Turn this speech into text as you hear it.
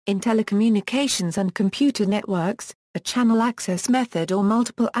In telecommunications and computer networks, a channel access method or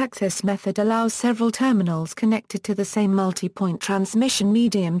multiple access method allows several terminals connected to the same multi-point transmission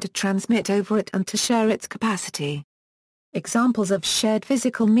medium to transmit over it and to share its capacity. Examples of shared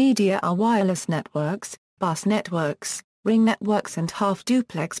physical media are wireless networks, bus networks, ring networks and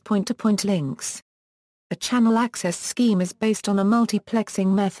half-duplex point-to-point links. A channel access scheme is based on a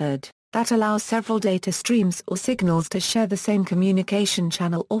multiplexing method that allows several data streams or signals to share the same communication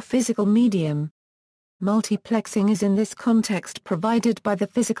channel or physical medium. Multiplexing is in this context provided by the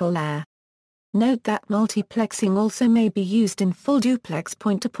physical layer. Note that multiplexing also may be used in full-duplex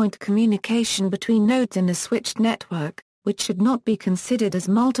point-to-point communication between nodes in a switched network, which should not be considered as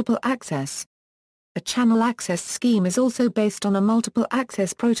multiple access. A channel access scheme is also based on a multiple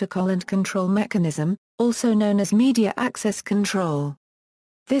access protocol and control mechanism, also known as media access control.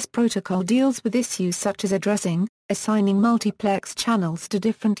 This protocol deals with issues such as addressing, assigning multiplex channels to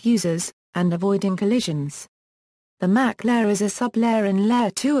different users, and avoiding collisions. The MAC layer is a sublayer in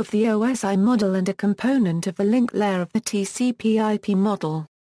Layer 2 of the OSI model and a component of the link layer of the TCP/IP model.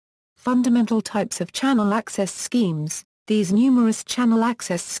 Fundamental types of channel access schemes. These numerous channel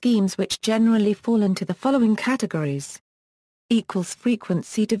access schemes which generally fall into the following categories.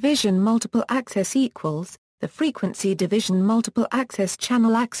 Frequency division multiple access equals. The frequency division multiple access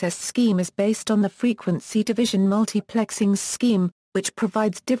channel access scheme is based on the frequency division multiplexing scheme, which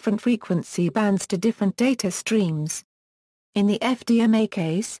provides different frequency bands to different data streams. In the FDMA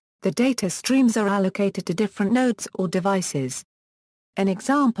case, the data streams are allocated to different nodes or devices. An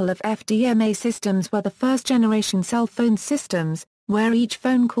example of FDMA systems were the first-generation cell phone systems, where each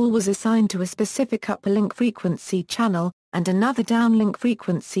phone call was assigned to a specific uplink frequency channel, and another downlink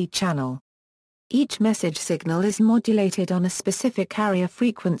frequency channel. Each message signal is modulated on a specific carrier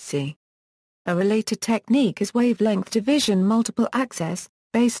frequency. A related technique is wavelength division multiple access,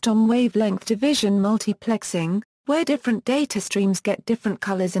 based on wavelength division multiplexing, where different data streams get different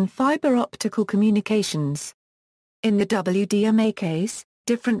colors in fiber optical communications. In the WDMA case,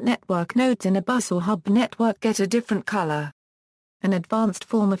 different network nodes in a bus or hub network get a different color. An advanced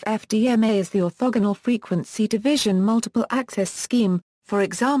form of FDMA is the orthogonal frequency division multiple access scheme, for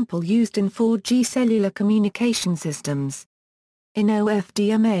example used in 4G cellular communication systems. In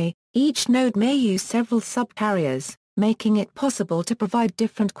OFDMA, each node may use several subcarriers, making it possible to provide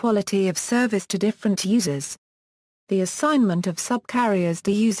different quality of service to different users. The assignment of subcarriers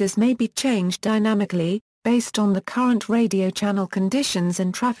to users may be changed dynamically, based on the current radio channel conditions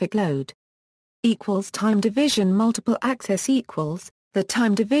and traffic load. Time division multiple access equals. The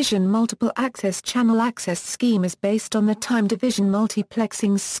time division multiple access channel access scheme is based on the time division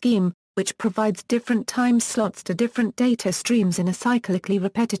multiplexing scheme, which provides different time slots to different data streams in a cyclically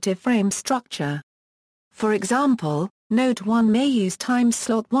repetitive frame structure. For example, Node 1 may use time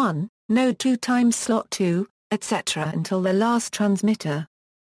slot 1, Node 2 time slot 2, etc. until the last transmitter.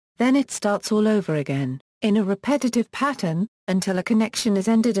 Then it starts all over again, in a repetitive pattern, until a connection is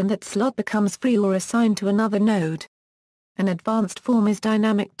ended and that slot becomes free or assigned to another node. An advanced form is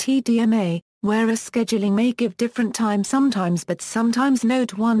dynamic TDMA, where a scheduling may give different time sometimes, but sometimes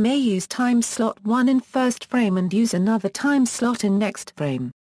Node 1 may use time slot 1 in first frame and use another time slot in next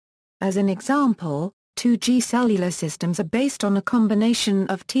frame. As an example, 2G cellular systems are based on a combination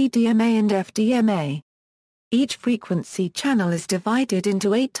of TDMA and FDMA. Each frequency channel is divided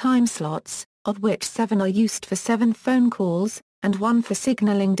into 8 time slots, of which 7 are used for 7 phone calls, and 1 for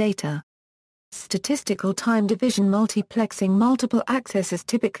signaling data. Statistical time division multiplexing multiple access is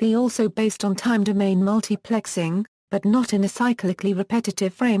typically also based on time domain multiplexing, but not in a cyclically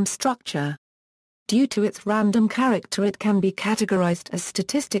repetitive frame structure. Due to its random character, it can be categorized as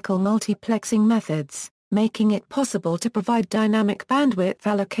statistical multiplexing methods, making it possible to provide dynamic bandwidth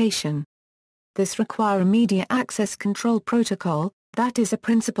allocation. This requires a media access control protocol, that is a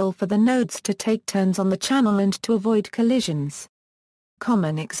principle for the nodes to take turns on the channel and to avoid collisions.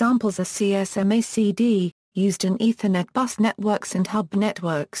 Common examples are CSMA-CD, used in Ethernet bus networks and hub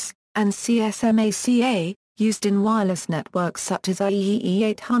networks, and CSMA-CA, used in wireless networks such as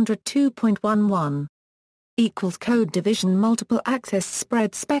IEEE 802.11. Code division multiple access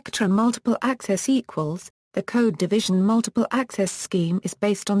spread spectrum multiple access equals. The code division multiple access scheme is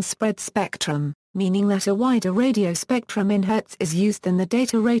based on spread spectrum, meaning that a wider radio spectrum in Hertz is used than the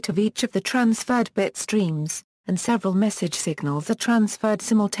data rate of each of the transferred bit streams, and several message signals are transferred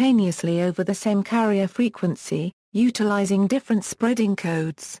simultaneously over the same carrier frequency, utilizing different spreading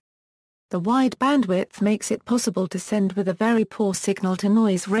codes. The wide bandwidth makes it possible to send with a very poor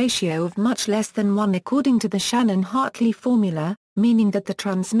signal-to-noise ratio of much less than 1 according to the Shannon-Hartley formula, meaning that the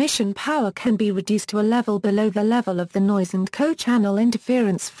transmission power can be reduced to a level below the level of the noise and co-channel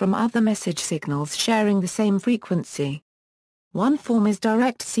interference from other message signals sharing the same frequency. One form is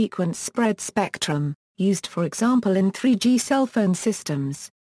direct sequence spread spectrum, used for example in 3G cell phone systems.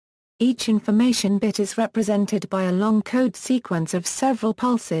 Each information bit is represented by a long code sequence of several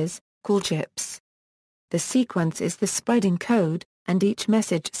pulses, called chips. The sequence is the spreading code, and each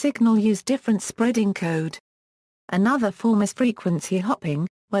message signal uses different spreading code. Another form is frequency hopping,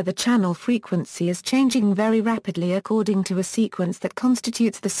 where the channel frequency is changing very rapidly according to a sequence that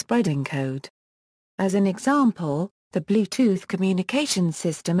constitutes the spreading code. As an example, the Bluetooth communication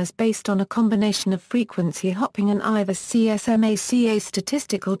system is based on a combination of frequency hopping and either CSMA-CA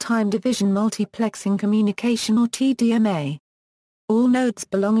statistical time division multiplexing communication or TDMA. All nodes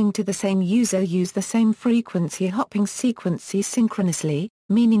belonging to the same user use the same frequency hopping sequence synchronously,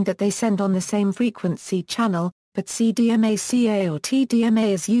 meaning that they send on the same frequency channel, but CDMA-CA or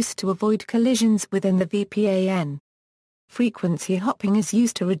TDMA is used to avoid collisions within the VPAN. Frequency hopping is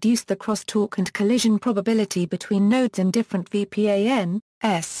used to reduce the crosstalk and collision probability between nodes in different VPAN.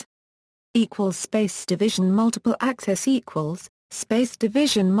 S equals space division multiple access equals space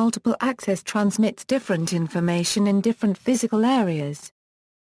division multiple access transmits different information in different physical areas.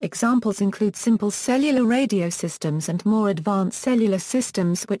 Examples include simple cellular radio systems and more advanced cellular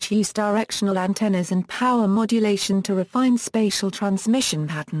systems which use directional antennas and power modulation to refine spatial transmission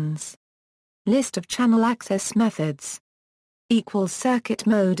patterns. List of channel access methods equals circuit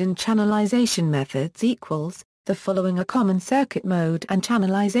mode and channelization methods equals the following are common circuit mode and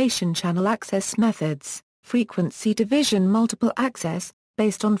channelization channel access methods. Frequency division multiple access,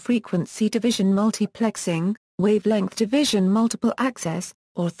 based on frequency division multiplexing, wavelength division multiple access,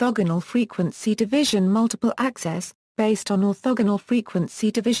 orthogonal frequency division multiple access, based on orthogonal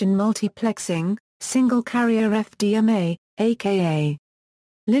frequency division multiplexing, single carrier FDMA, aka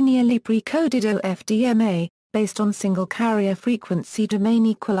linearly precoded OFDMA, based on single carrier frequency domain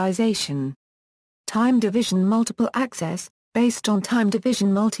equalization. Time division multiple access, based on time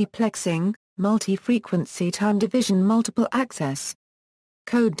division multiplexing, multi-frequency time division multiple access.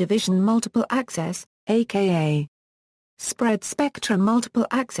 Code division multiple access, aka spread spectrum multiple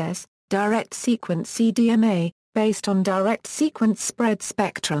access, direct sequence CDMA, based on direct sequence spread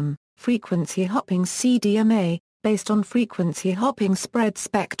spectrum, frequency hopping CDMA, based on frequency hopping spread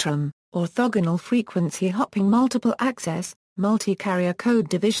spectrum, orthogonal frequency hopping multiple access, multi-carrier code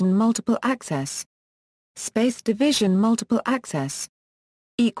division multiple access. Space division multiple access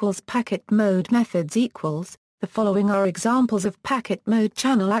equals packet mode methods equals, the following are examples of packet mode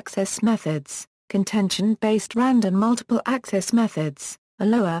channel access methods, contention-based random multiple access methods,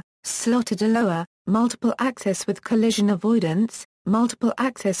 ALOA, slotted ALOA, multiple access with collision avoidance, multiple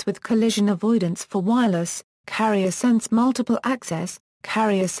access with collision avoidance for wireless, carrier sense multiple access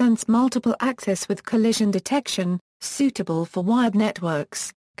multiple access with collision detection, suitable for wired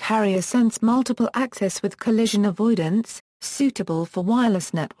networks, carrier sense multiple access with collision avoidance, suitable for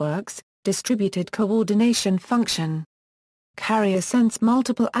wireless networks, distributed coordination function. Carrier sense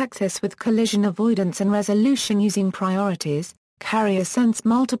multiple access with collision avoidance and resolution using priorities, carrier sense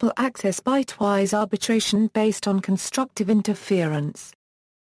multiple access bitewise arbitration based on constructive interference.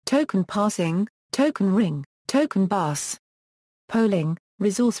 Token passing, token ring, token bus. Polling,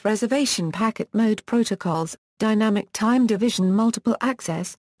 resource reservation packet mode protocols, dynamic time division multiple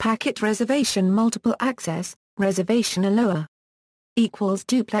access, packet reservation multiple access, reservation ALOA. Equals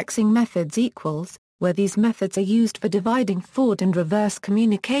duplexing methods equals, where these methods are used for dividing forward and reverse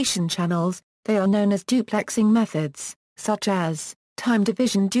communication channels, they are known as duplexing methods, such as time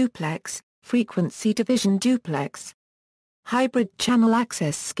division duplex, frequency division duplex. Hybrid channel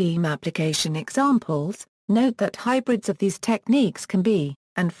access scheme application examples, note that hybrids of these techniques can be,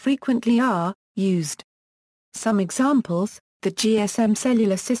 and frequently are, used. Some examples: the GSM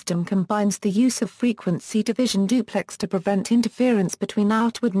cellular system combines the use of frequency division duplex to prevent interference between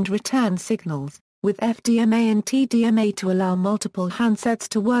outward and return signals, with FDMA and TDMA to allow multiple handsets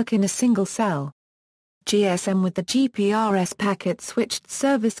to work in a single cell. GSM with the GPRS packet switched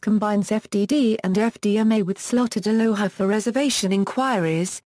service combines FDD and FDMA with slotted ALOA for reservation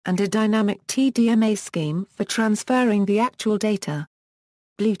inquiries, and a dynamic TDMA scheme for transferring the actual data.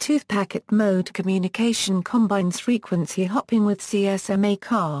 Bluetooth packet mode communication combines frequency hopping with CSMA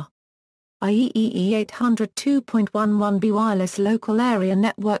CAR. IEEE 802.11b wireless local area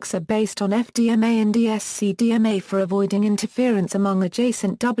networks are based on FDMA and ESCDMA for avoiding interference among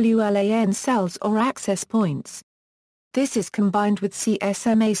adjacent WLAN cells or access points. This is combined with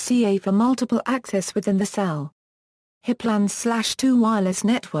CSMA-CA for multiple access within the cell. HIPLAN/2 wireless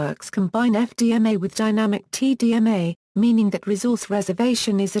networks combine FDMA with dynamic TDMA, meaning that resource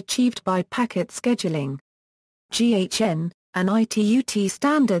reservation is achieved by packet scheduling. GHN, an ITU-T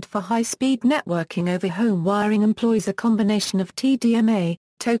standard for high-speed networking over home wiring, employs a combination of TDMA,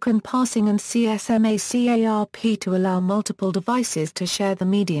 token passing, and CSMA-CARP to allow multiple devices to share the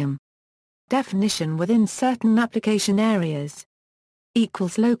medium. Definition within certain application areas.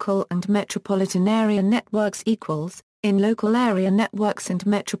 Local and metropolitan area networks in local area networks and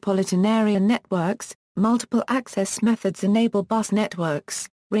metropolitan area networks, multiple access methods enable bus networks,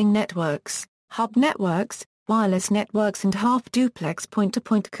 ring networks, hub networks, wireless networks and half-duplex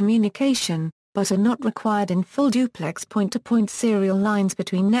point-to-point communication, but are not required in full-duplex point-to-point serial lines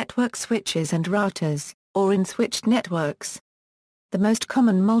between network switches and routers, or in switched networks. The most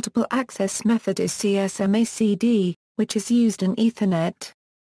common multiple access method is CSMA-CD, which is used in Ethernet.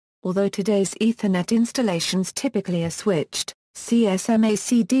 Although today's Ethernet installations typically are switched,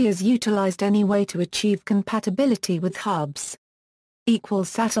 CSMA-CD is utilized anyway to achieve compatibility with hubs.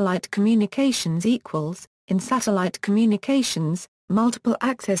 Satellite communications In satellite communications, multiple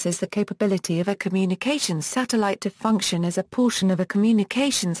access is the capability of a communications satellite to function as a portion of a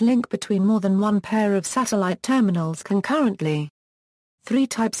communications link between more than one pair of satellite terminals concurrently. Three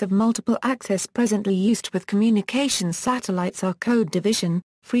types of multiple access presently used with communications satellites are code division,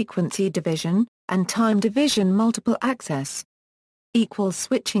 frequency division, and time division multiple access.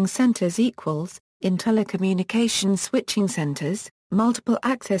 Switching centers In telecommunications switching centers, multiple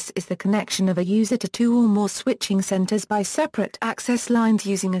access is the connection of a user to two or more switching centers by separate access lines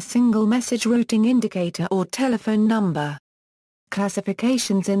using a single message routing indicator or telephone number.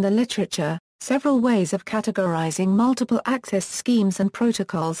 Classifications in the literature. Several ways of categorizing multiple access schemes and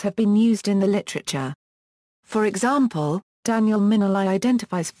protocols have been used in the literature. For example, Daniel Minolai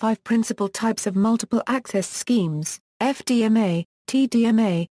identifies 5 principal types of multiple access schemes: FDMA,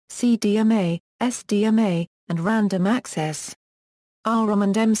 TDMA, CDMA, SDMA, and random access. Aram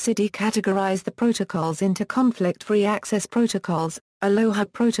and MCD categorize the protocols into conflict-free access protocols, Aloha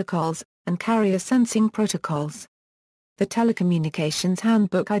protocols, and carrier sensing protocols. The Telecommunications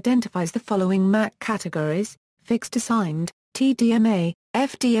Handbook identifies the following MAC categories: fixed assigned, TDMA,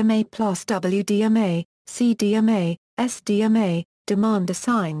 FDMA plus WDMA, CDMA, SDMA, demand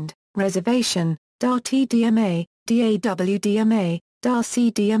assigned, reservation, DAR TDMA, DAWDMA, DAR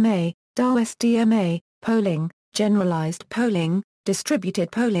CDMA, DAR SDMA, polling, generalized polling,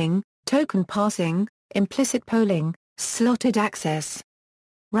 distributed polling, token passing, implicit polling, slotted access.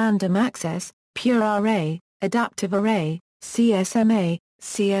 Random access, pure array, adaptive array, CSMA,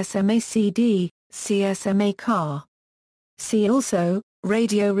 CSMA-CD, CSMA-CAR. See also,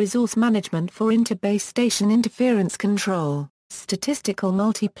 radio resource management for interbase station interference control, statistical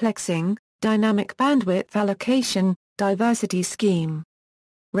multiplexing, dynamic bandwidth allocation, diversity scheme.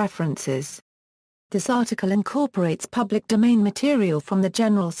 References. This article incorporates public domain material from the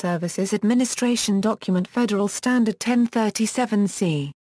General Services Administration document Federal Standard 1037C.